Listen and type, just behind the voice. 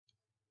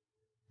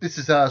This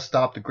is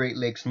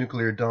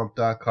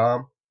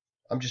stopthegreatlakesnucleardump.com.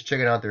 I'm just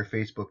checking out their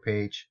Facebook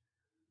page,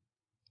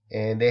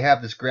 and they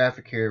have this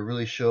graphic here. It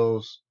really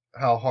shows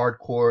how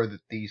hardcore that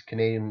these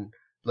Canadian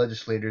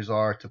legislators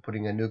are to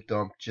putting a nuke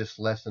dump just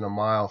less than a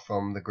mile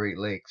from the Great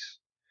Lakes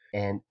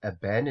and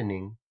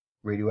abandoning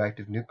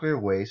radioactive nuclear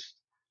waste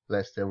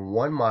less than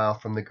 1 mile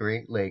from the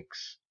Great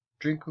Lakes,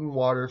 drinking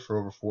water for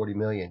over 40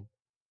 million.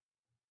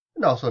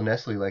 And also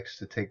Nestle likes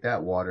to take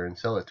that water and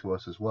sell it to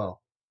us as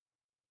well.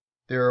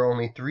 There are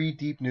only 3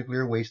 deep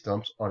nuclear waste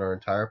dumps on our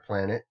entire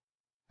planet,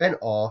 and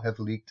all have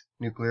leaked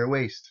nuclear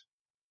waste.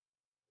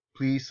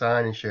 Please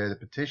sign and share the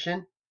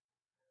petition.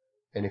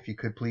 And if you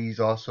could please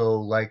also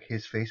like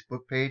his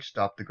Facebook page,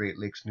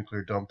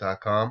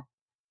 stopthegreatlakesnucleardump.com.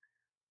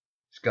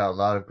 It's got a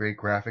lot of great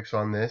graphics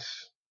on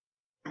this.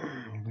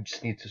 We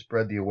just need to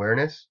spread the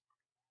awareness.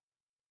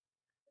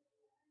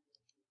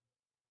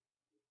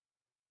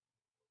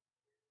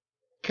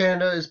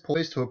 Canada is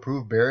poised to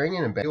approve burying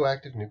and abandoning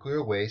radioactive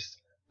nuclear waste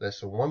less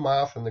than 1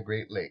 mile from the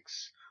Great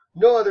Lakes.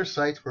 No other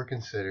sites were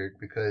considered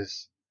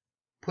because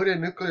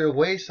putting nuclear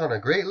waste on a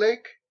Great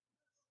Lake?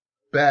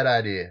 Bad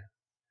idea.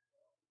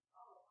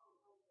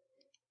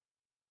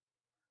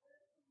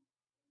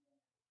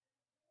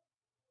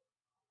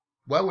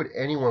 Why would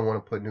anyone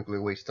want to put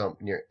nuclear waste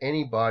dump near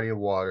any body of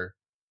water?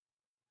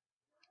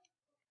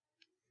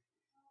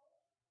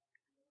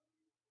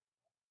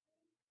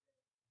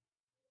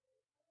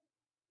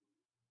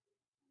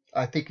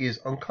 I think it is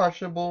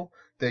unconscionable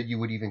that you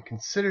would even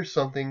consider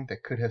something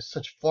that could have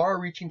such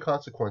far-reaching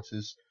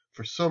consequences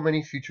for so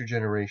many future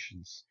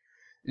generations.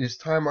 It is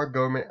time our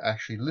government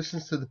actually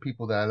listens to the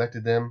people that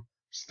elected them.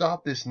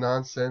 Stop this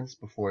nonsense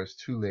before it's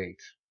too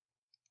late.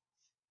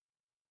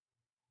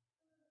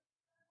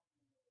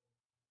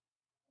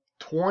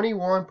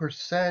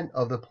 21%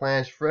 of the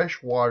planet's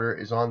fresh water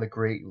is on the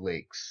Great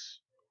Lakes.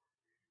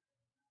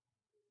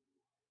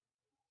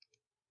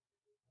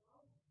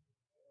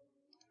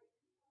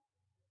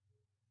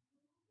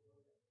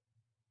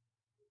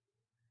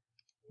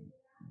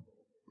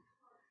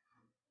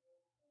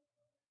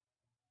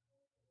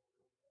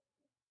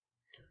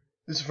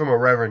 This is from a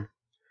reverend.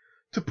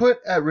 To put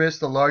at risk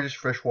the largest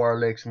freshwater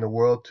lakes in the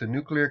world to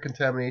nuclear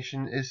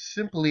contamination is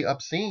simply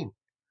obscene.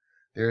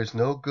 There is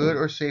no good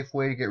or safe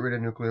way to get rid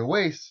of nuclear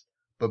waste,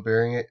 but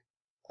burying it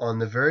on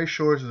the very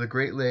shores of the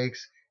Great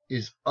Lakes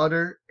is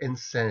utter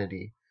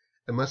insanity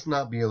and must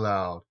not be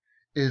allowed.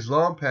 It is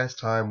long past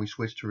time we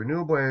switch to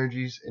renewable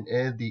energies and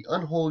end the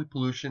unholy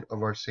pollution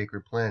of our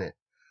sacred planet.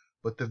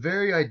 But the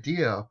very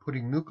idea of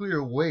putting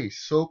nuclear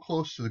waste so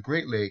close to the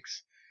Great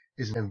Lakes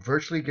is and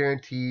virtually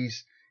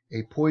guarantees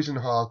a poison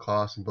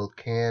holocaust in both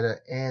Canada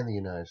and the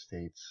United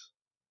States.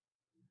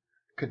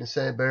 Couldn't have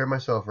said it better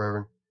myself,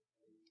 Reverend.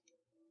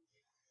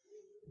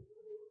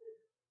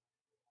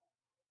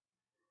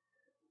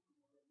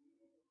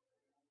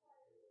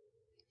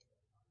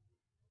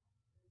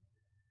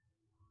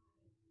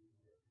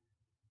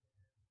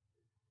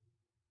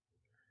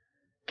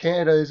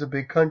 Canada is a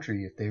big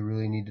country. If they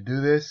really need to do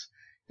this,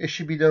 it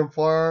should be done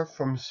far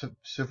from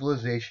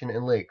civilization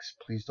and lakes.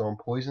 Please don't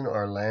poison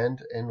our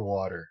land and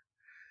water.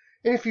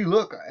 And if you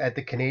look at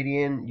the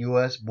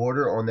Canadian-US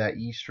border on that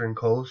eastern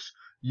coast,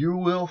 you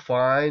will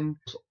find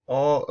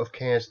all of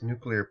Canada's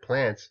nuclear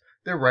plants.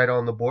 They're right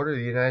on the border of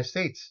the United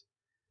States.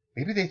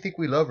 Maybe they think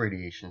we love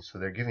radiation, so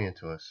they're giving it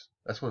to us.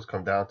 That's what it's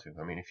come down to.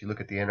 I mean, if you look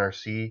at the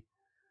NRC,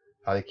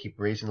 how they keep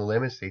raising the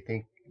limits, they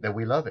think that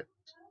we love it.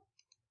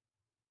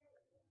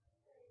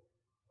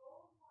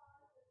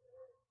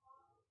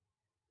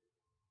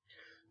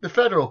 The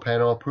federal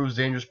panel approves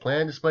dangerous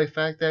plan despite the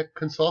fact that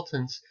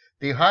consultants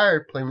they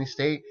hired plainly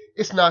state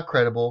it's not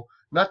credible,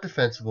 not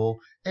defensible,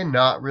 and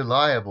not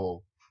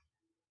reliable.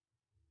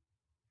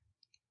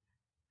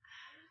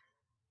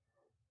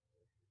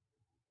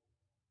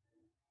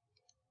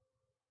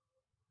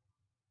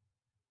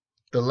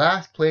 The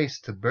last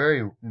place to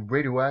bury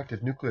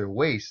radioactive nuclear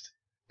waste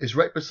is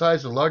right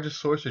beside the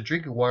largest source of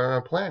drinking water on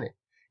our planet.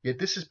 Yet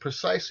this is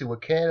precisely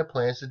what Canada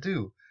plans to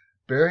do: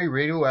 bury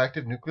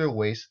radioactive nuclear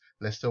waste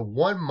less than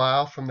 1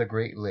 mile from the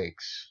Great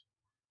Lakes.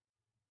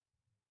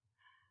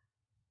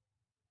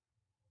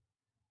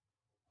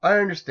 I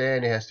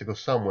understand it has to go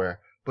somewhere,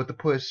 but to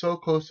put it so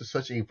close to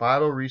such a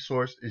vital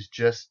resource is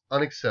just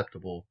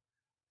unacceptable.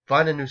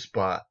 Find a new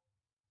spot.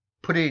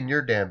 Put it in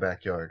your damn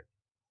backyard.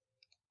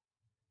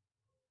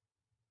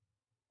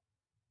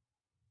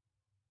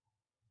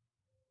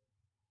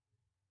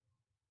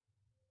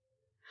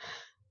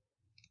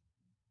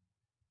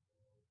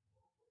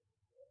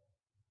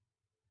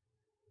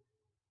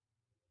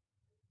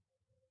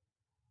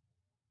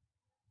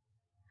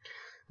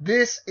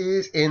 This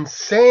is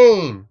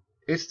insane!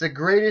 It's the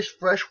greatest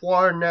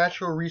freshwater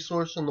natural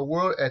resource in the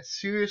world at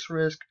serious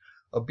risk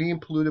of being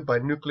polluted by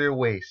nuclear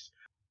waste.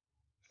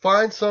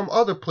 Find some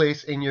other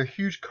place in your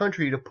huge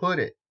country to put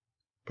it.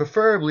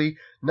 Preferably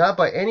not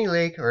by any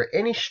lake or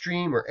any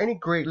stream or any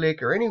Great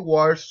Lake or any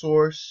water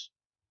source.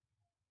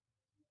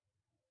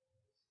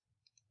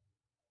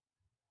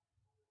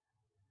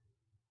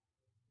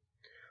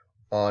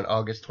 On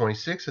August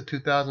 26th of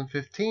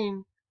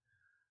 2015,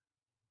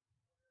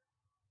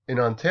 In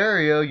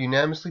Ontario,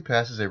 unanimously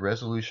passes a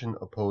resolution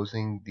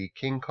opposing the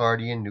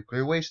Kincardine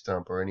nuclear waste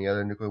dump or any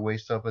other nuclear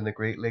waste dump in the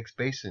Great Lakes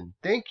Basin.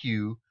 Thank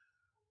you,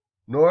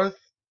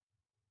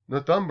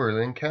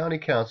 Northumberland County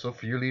Council,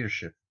 for your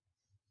leadership.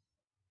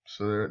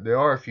 So there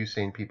are a few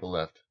sane people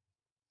left.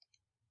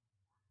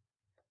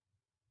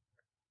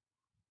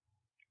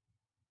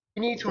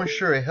 We need to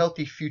ensure a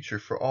healthy future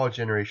for all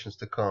generations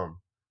to come.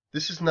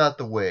 This is not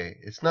the way.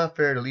 It's not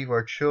fair to leave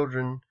our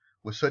children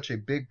with such a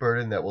big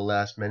burden that will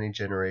last many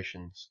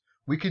generations.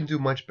 We can do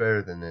much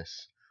better than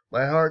this.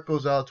 My heart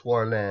goes out to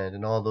our land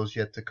and all those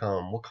yet to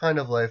come. What kind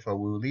of life are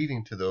we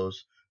leaving to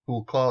those who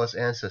will call us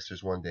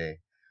ancestors one day?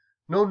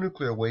 No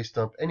nuclear waste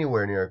dump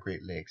anywhere near our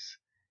Great Lakes.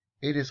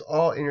 It is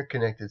all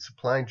interconnected,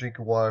 supplying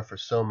drinking water for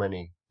so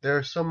many. There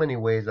are so many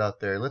ways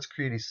out there. Let's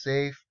create a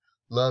safe,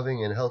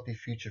 loving, and healthy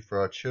future for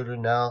our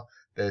children now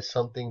that is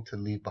something to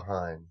leave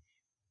behind.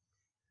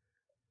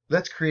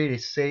 Let's create a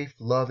safe,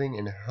 loving,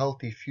 and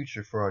healthy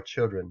future for our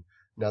children.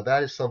 Now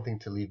that is something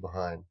to leave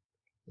behind.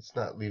 Let's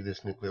not leave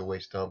this nuclear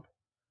waste dump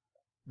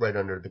right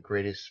under the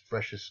greatest,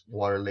 freshest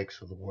water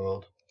lakes of the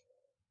world.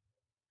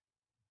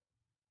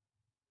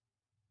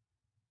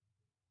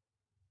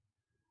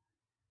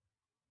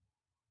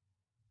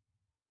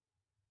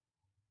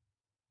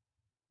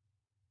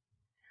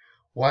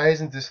 Why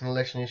isn't this an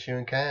election issue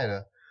in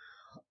Canada?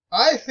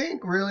 I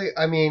think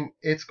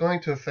it's going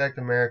to affect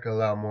America a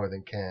lot more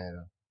than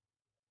Canada.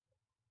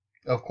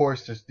 Of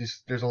course,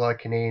 there's a lot of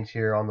Canadians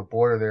here on the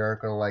border. They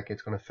aren't going to like it.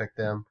 It's going to affect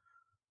them.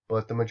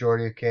 But the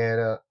majority of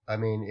Canada,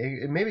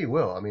 it maybe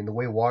will. The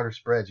way water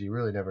spreads, you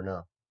really never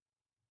know.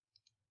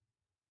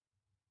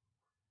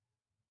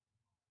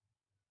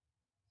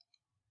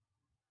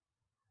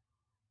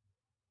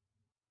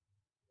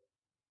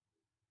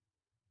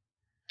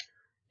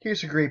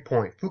 Here's a great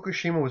point.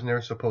 Fukushima was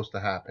never supposed to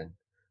happen.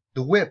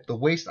 The WIPP, the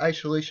Waste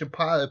Isolation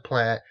Pilot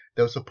Plant,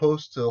 that was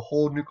supposed to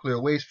hold nuclear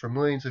waste for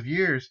millions of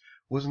years,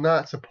 was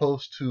not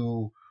supposed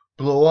to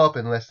blow up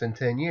in less than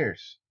 10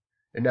 years.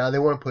 And now they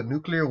want to put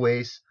nuclear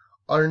waste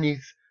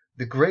underneath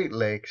the Great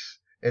Lakes,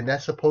 and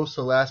that's supposed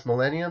to last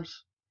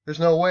millenniums? There's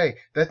no way.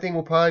 That thing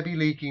will probably be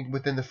leaking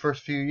within the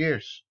first few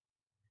years.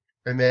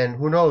 And then,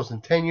 who knows,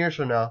 in 10 years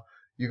from now,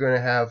 you're going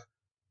to have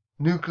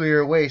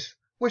nuclear waste,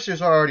 which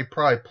there's already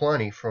probably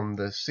plenty from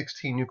the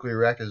 16 nuclear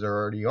reactors that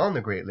are already on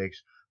the Great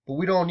Lakes, but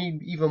we don't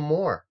need even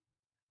more.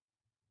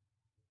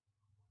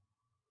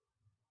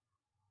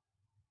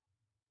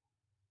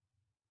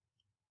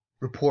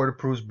 Report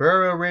approves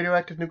burial of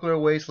radioactive nuclear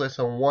waste less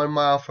than 1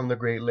 mile from the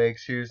Great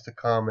Lakes. Here's the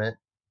comment.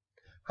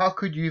 How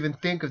could you even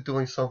think of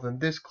doing something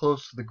this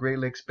close to the Great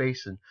Lakes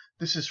Basin?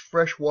 This is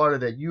fresh water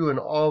that you and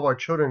all of our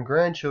children and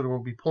grandchildren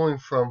will be pulling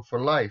from for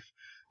life.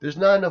 There's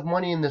not enough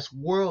money in this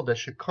world that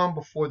should come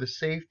before the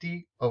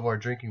safety of our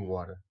drinking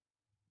water.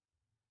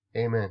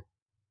 Amen.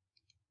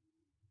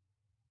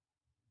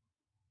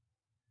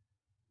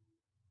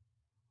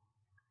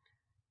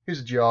 Here's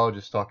a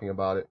geologist talking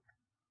about it.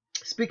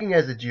 Speaking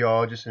as a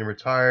geologist and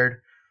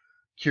retired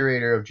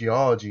curator of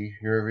geology,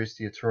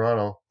 University of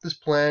Toronto, this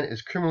plan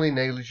is criminally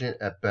negligent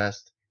at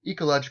best,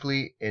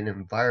 ecologically and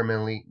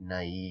environmentally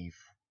naive.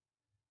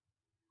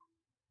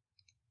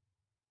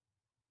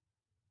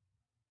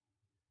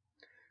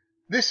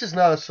 This is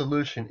not a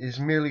solution, it is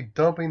merely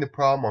dumping the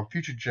problem on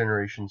future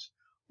generations.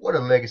 What a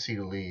legacy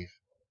to leave.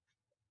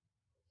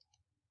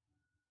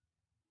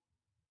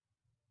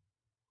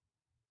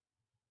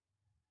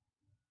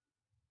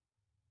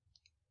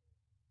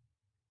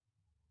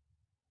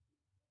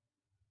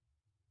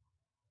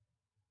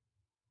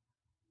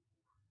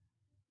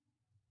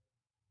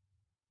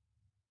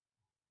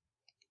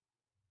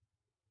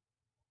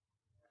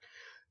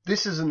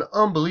 This is an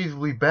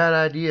unbelievably bad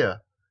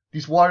idea.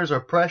 These waters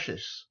are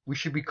precious. We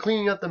should be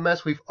cleaning up the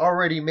mess we've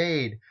already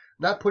made,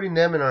 not putting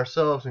them and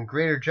ourselves in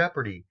greater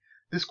jeopardy.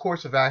 This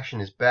course of action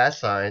is bad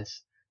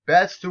science,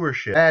 bad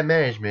stewardship, bad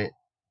management,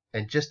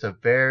 and just a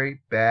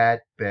very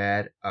bad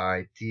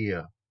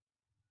idea.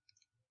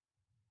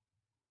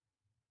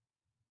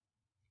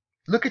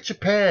 Look at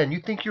Japan. You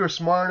think you were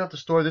smart enough to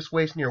store this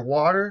waste in your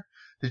water?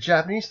 The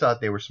Japanese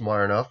thought they were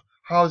smart enough.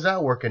 How is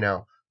that working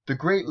out? The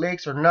Great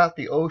Lakes are not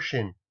the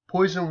ocean.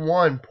 Poison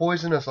one,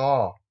 poison us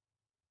all.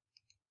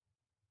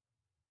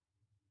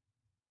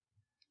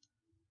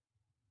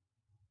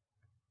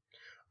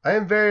 I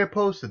am very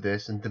opposed to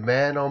this and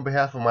demand on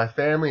behalf of my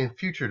family and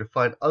future to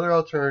find other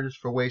alternatives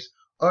for waste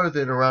other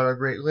than around our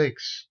Great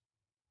Lakes.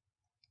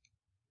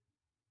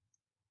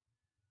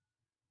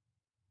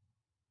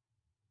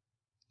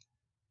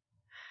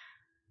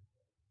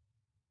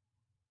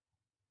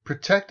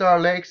 Protect our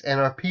lakes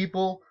and our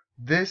people.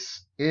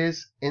 This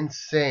is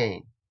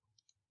insane.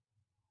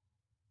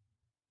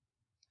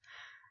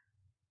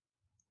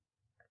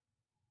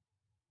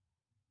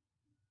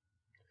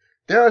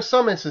 There are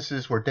some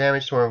instances where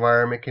damage to our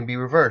environment can be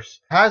reversed.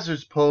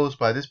 Hazards posed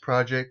by this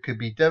project could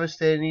be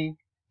devastating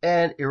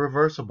and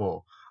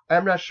irreversible. I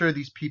am not sure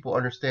these people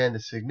understand the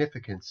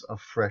significance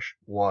of fresh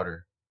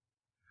water.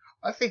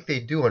 I think they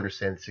do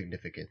understand the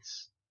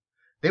significance.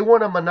 They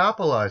want to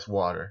monopolize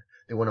water.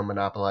 They want to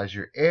monopolize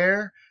your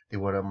air. They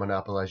want to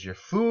monopolize your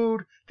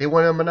food. They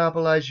want to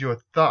monopolize your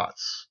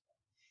thoughts.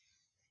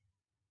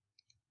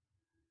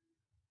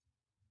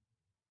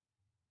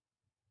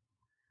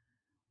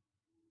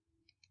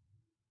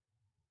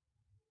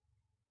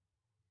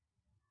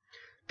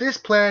 This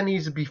plan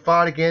needs to be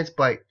fought against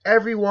by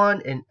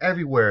everyone and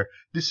everywhere.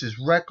 This is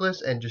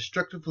reckless and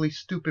destructively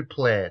stupid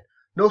plan.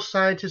 No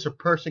scientist or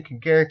person can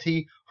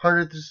guarantee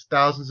hundreds of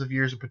thousands of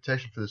years of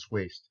protection for this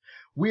waste.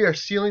 We are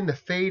sealing the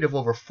fate of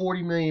over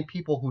 40 million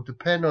people who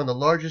depend on the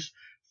largest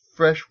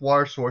fresh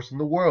water source in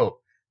the world.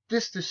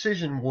 This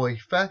decision will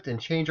affect and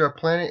change our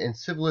planet and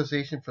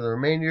civilization for the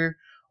remainder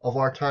of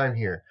our time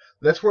here.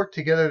 Let's work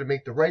together to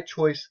make the right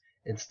choice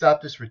and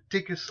stop this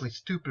ridiculously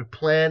stupid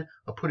plan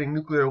of putting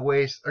nuclear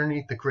waste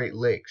underneath the Great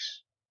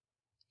Lakes.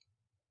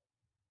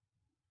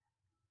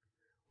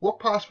 What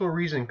possible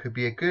reason could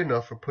be good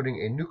enough for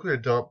putting a nuclear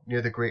dump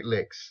near the Great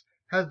Lakes?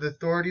 Have the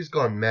authorities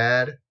gone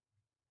mad?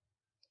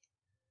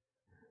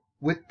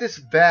 With this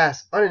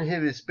vast,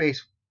 uninhibited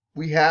space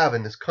we have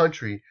in this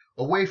country,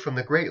 away from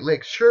the Great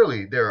Lakes,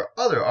 surely there are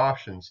other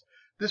options.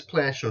 This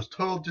plan shows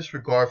total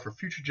disregard for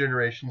future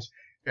generations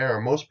and our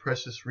most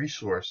precious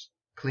resource,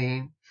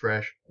 clean,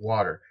 fresh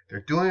water.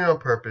 They're doing it on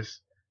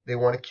purpose. They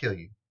want to kill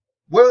you.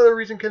 What other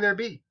reason can there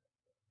be?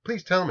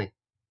 Please tell me.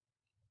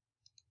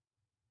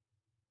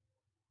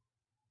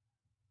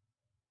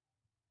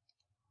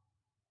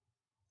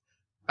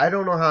 I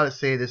don't know how to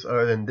say this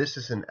other than this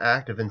is an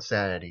act of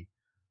insanity.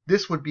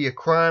 This would be a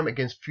crime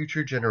against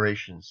future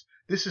generations.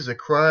 This is a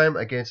crime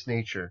against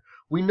nature.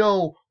 We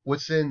know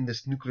what's in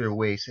this nuclear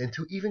waste, and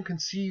to even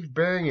conceive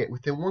burying it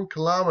within 1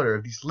 kilometer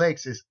of these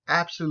lakes is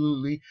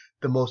absolutely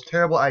the most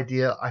terrible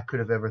idea I could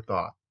have ever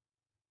thought.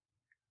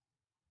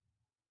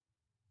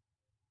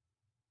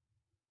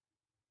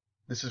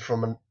 This is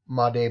from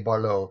Made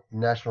Barlow,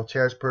 National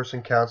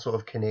Chairperson Council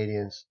of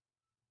Canadians.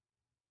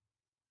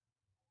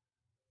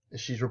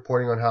 She's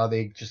reporting on how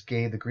they just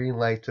gave the green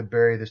light to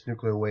bury this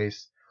nuclear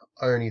waste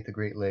underneath the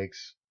Great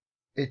Lakes.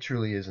 It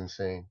truly is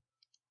insane.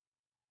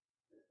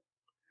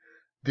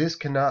 This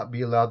cannot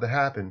be allowed to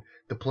happen.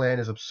 The plan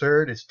is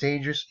absurd, it's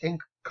dangerous,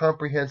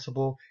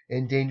 incomprehensible,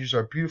 endangers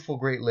our beautiful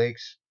Great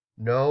Lakes.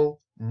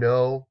 No,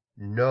 no,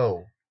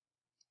 no.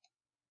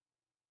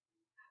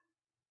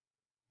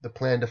 The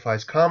plan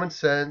defies common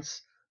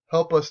sense.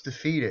 Help us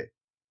defeat it.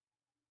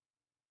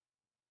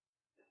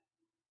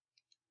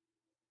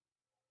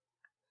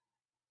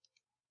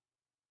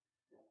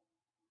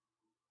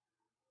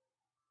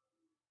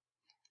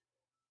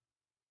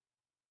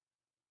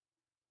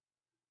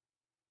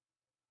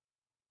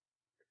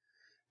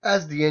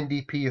 As the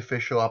NDP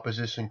official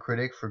opposition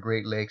critic for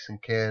Great Lakes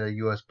and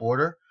Canada-US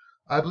border,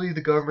 I believe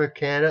the Government of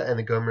Canada and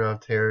the Government of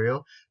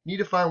Ontario need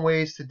to find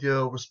ways to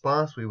deal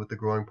responsibly with the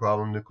growing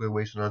problem of nuclear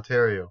waste in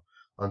Ontario.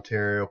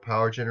 Ontario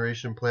Power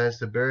Generation plans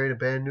to bury and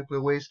abandon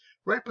nuclear waste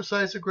right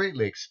beside the Great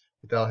Lakes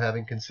without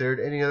having considered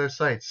any other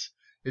sites.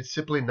 It's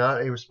simply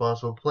not a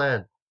responsible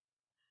plan.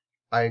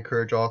 I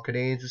encourage all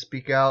Canadians to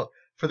speak out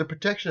for the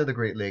protection of the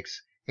Great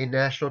Lakes, a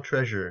national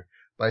treasure,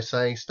 by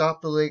signing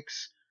Stop the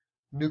Lakes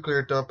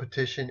nuclear dump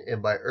petition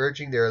and by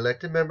urging their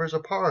elected members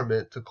of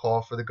parliament to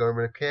call for the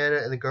Government of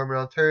Canada and the Government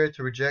of Ontario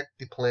to reject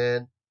the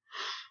plan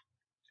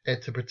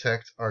and to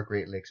protect our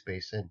Great Lakes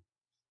Basin.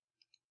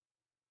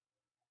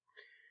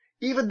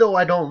 Even though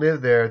I don't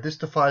live there, this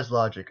defies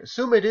logic.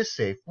 Assume it is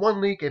safe.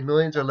 1 leak and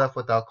millions are left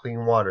without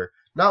clean water.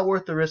 Not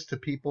worth the risk to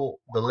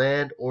people, the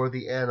land, or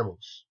the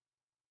animals.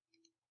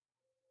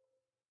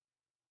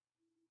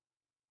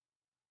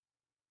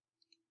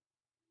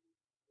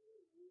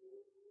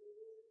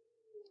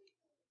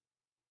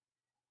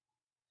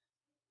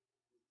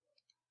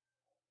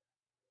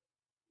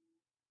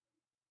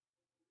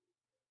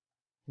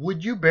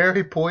 Would you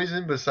bury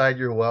poison beside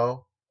your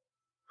well?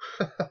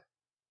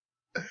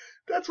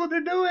 That's what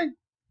they're doing.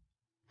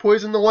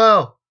 Poison the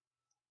well.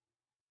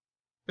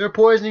 They're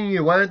poisoning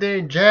you. Why aren't they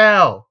in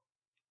jail?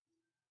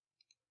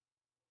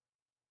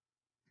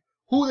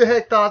 Who the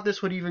heck thought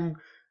this would even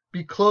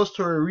be close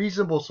to a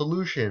reasonable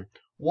solution?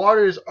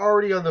 Water is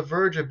already on the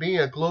verge of being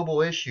a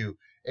global issue,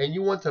 and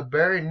you want to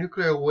bury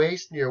nuclear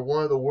waste near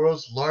one of the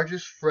world's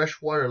largest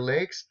freshwater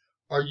lakes?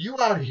 Are you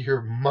out of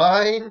your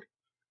mind?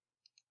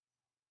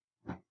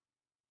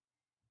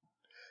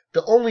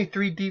 The only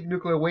 3 deep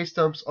nuclear waste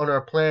dumps on our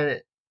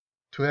planet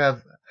to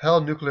have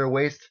held nuclear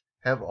waste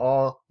have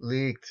all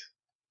leaked.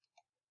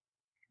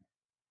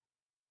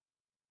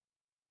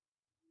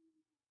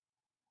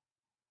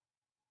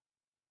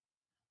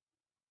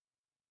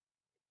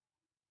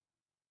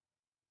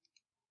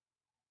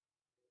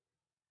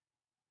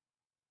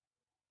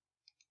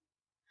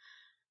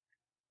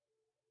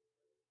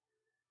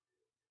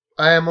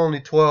 I am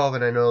only 12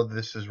 and I know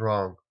this is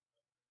wrong.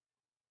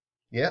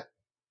 Yep.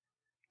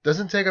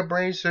 Doesn't take a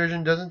brain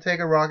surgeon, doesn't take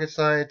a rocket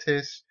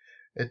scientist,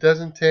 it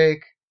doesn't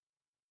take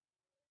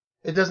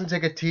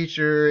a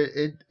teacher,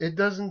 it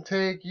doesn't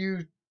take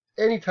you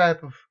any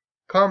type of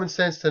common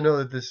sense to know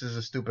that this is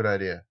a stupid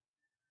idea.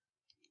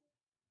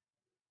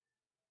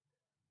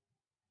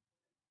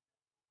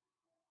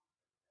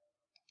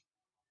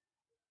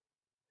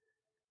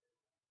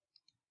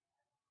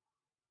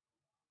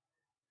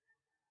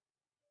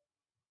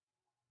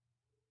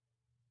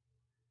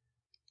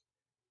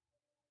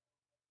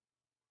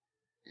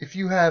 If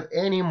you have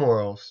any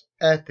morals,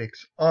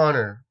 ethics,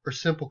 honor, or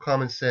simple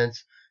common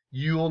sense,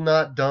 you will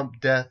not dump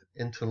death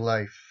into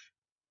life.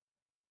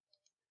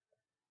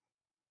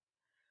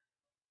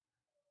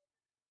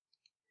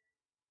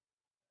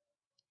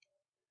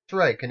 That's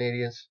right,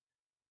 Canadians.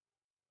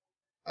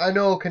 I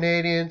know,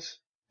 Canadians,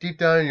 deep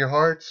down in your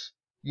hearts,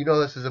 you know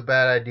this is a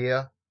bad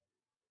idea.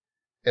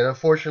 And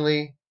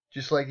unfortunately,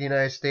 just like the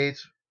United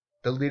States,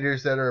 the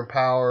leaders that are in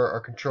power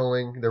are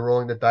controlling, they're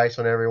rolling the dice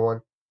on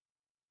everyone.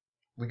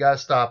 We gotta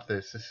stop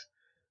this. This is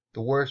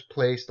the worst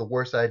place, the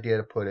worst idea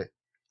to put it.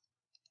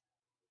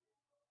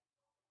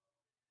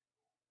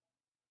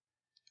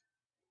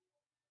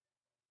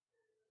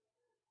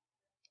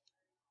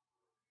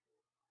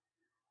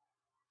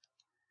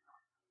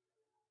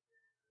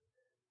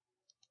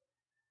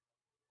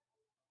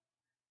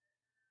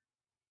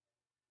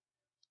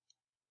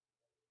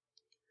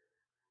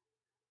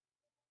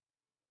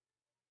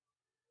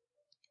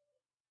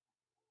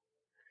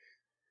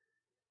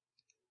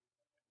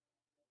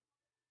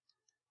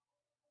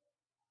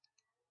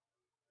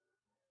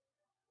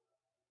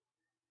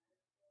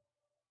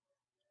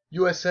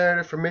 U.S.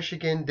 Senator from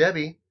Michigan,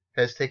 Debbie,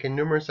 has taken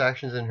numerous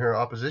actions in her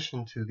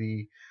opposition to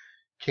the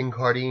King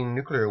Kardashian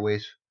nuclear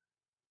waste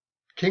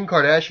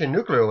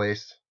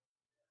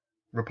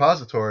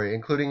repository,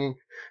 including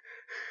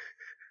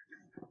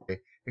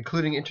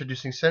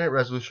introducing Senate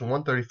Resolution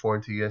 134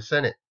 into the U.S.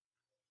 Senate.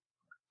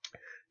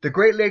 The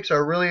Great Lakes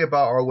are really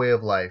about our way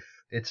of life.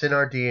 It's in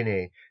our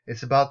DNA.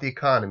 It's about the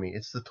economy.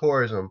 It's the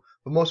tourism.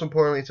 But most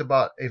importantly, it's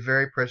about a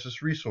very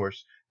precious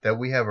resource that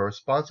we have a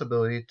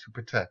responsibility to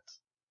protect.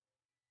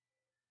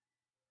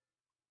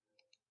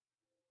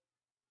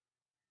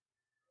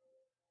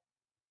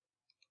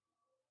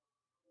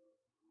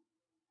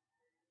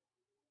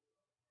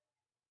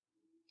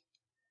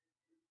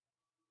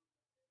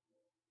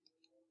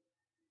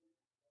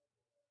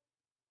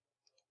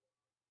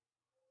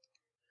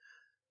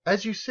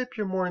 As you sip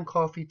your morning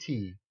coffee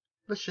tea,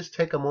 let's just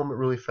take a moment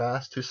really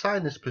fast to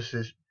sign this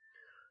petition.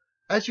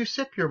 As you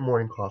sip your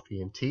morning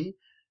coffee and tea,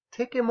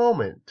 take a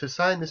moment to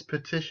sign this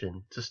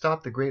petition to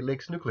stop the Great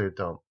Lakes nuclear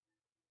dump.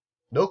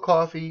 No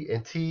coffee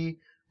and tea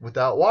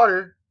without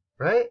water,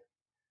 right?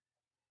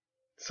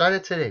 Sign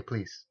it today,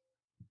 please.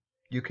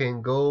 You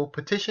can go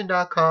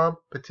petition.com,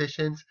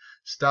 petitions,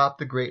 stop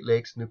the Great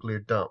Lakes nuclear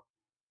dump.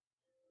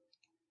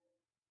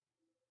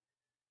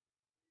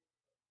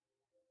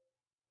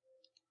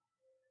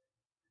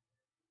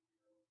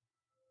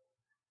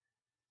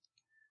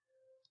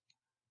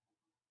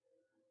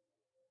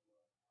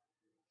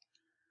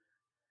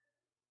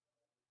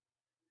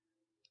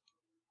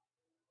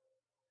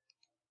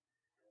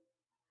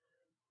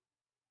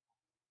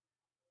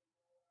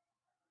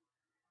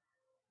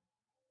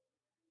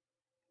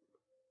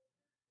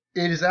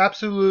 It is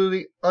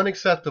absolutely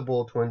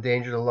unacceptable to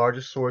endanger the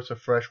largest source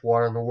of fresh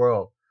water in the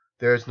world.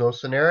 There is no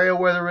scenario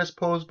where the risks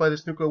posed by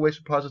this nuclear waste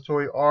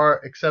repository are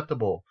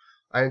acceptable.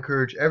 I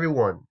encourage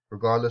everyone,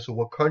 regardless of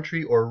what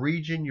country or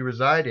region you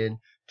reside in,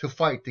 to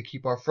fight to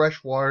keep our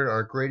fresh water,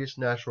 our greatest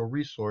natural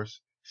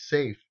resource,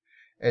 safe,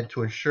 and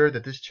to ensure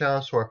that this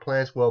challenge to our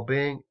planet's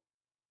well-being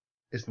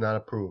is not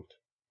approved.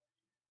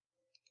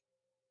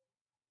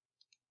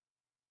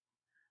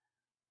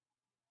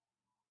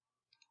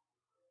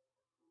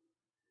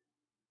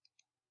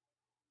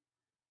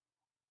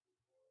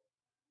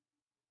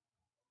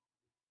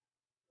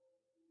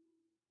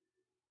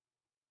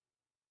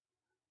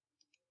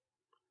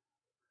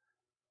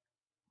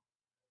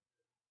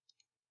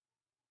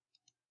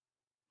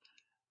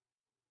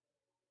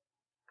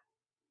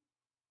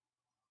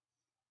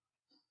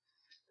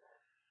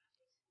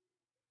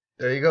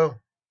 There you go.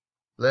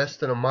 Less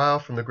than a mile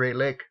from the Great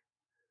Lake.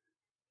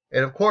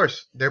 And of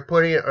course, they're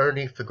putting it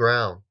underneath the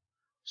ground.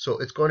 So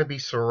it's going to be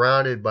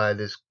surrounded by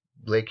this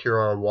Lake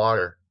Huron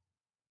water.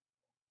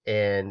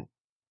 And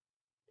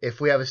if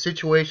we have a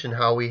situation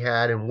how we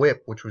had in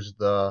WIP, which was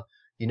the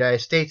United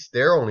States,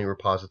 their only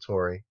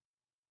repository,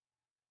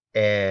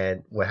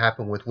 and what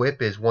happened with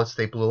WIP is once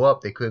they blew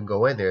up, they couldn't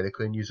go in there. They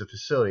couldn't use the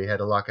facility. They had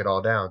to lock it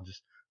all down.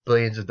 Just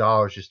billions of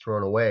dollars just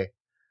thrown away.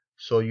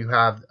 So you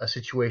have a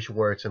situation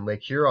where it's in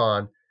Lake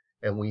Huron,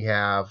 and we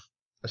have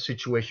a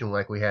situation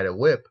like we had at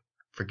WIP.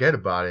 Forget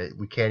about it.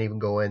 We can't even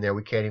go in there.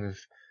 We can't even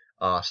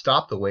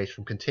stop the waste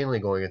from continually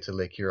going into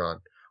Lake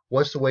Huron.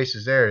 Once the waste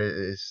is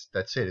there,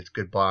 that's it. It's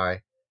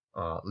goodbye,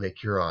 Lake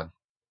Huron,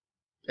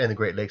 and the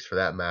Great Lakes for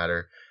that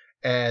matter,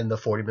 and the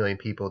 40 million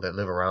people that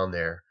live around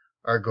there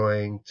are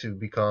going to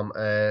become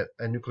a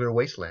nuclear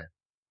wasteland.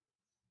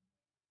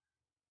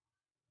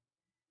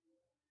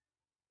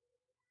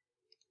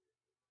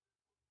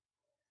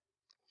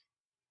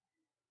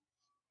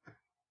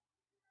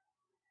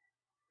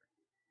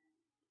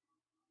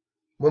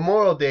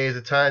 Memorial Day is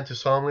a time to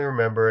solemnly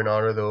remember and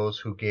honor those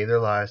who gave their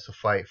lives to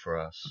fight for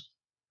us.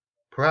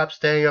 Perhaps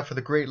standing up for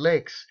the Great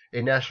Lakes,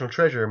 a national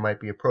treasure,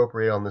 might be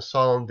appropriate on this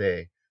solemn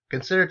day.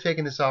 Consider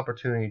taking this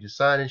opportunity to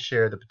sign and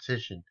share the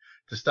petition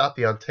to stop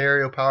the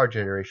Ontario Power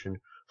Generation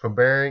from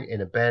burying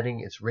and abandoning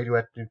its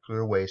radioactive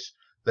nuclear waste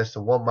less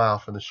than 1 mile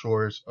from the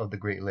shores of the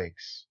Great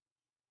Lakes.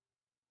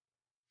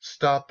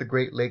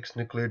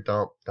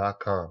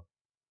 StopTheGreatLakesNuclearDump.com.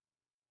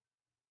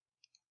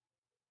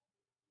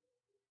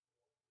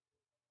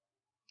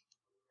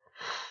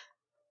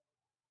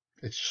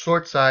 It's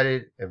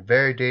short-sighted and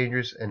very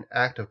dangerous, an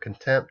act of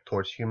contempt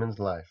towards human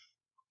life.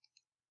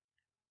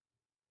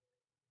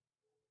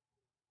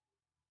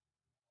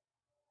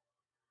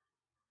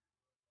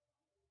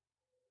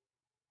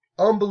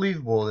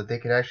 Unbelievable that they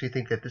can actually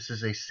think that this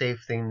is a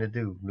safe thing to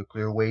do.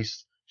 Nuclear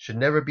waste should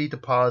never be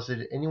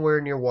deposited anywhere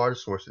near water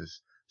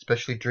sources,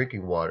 especially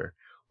drinking water.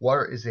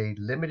 Water is a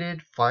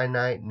limited,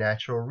 finite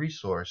natural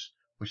resource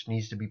which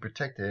needs to be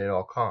protected at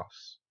all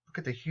costs. Look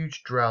at the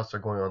huge droughts that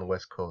are going on the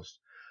West Coast.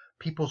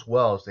 People's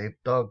wells, they've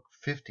dug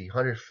 50,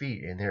 100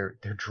 feet and they're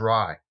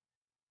dry.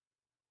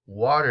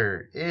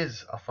 Water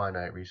is a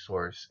finite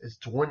resource. It's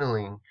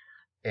dwindling,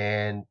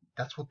 and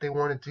that's what they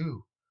want to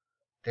do.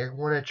 They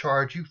want to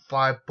charge you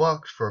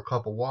 $5 for a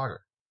cup of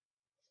water.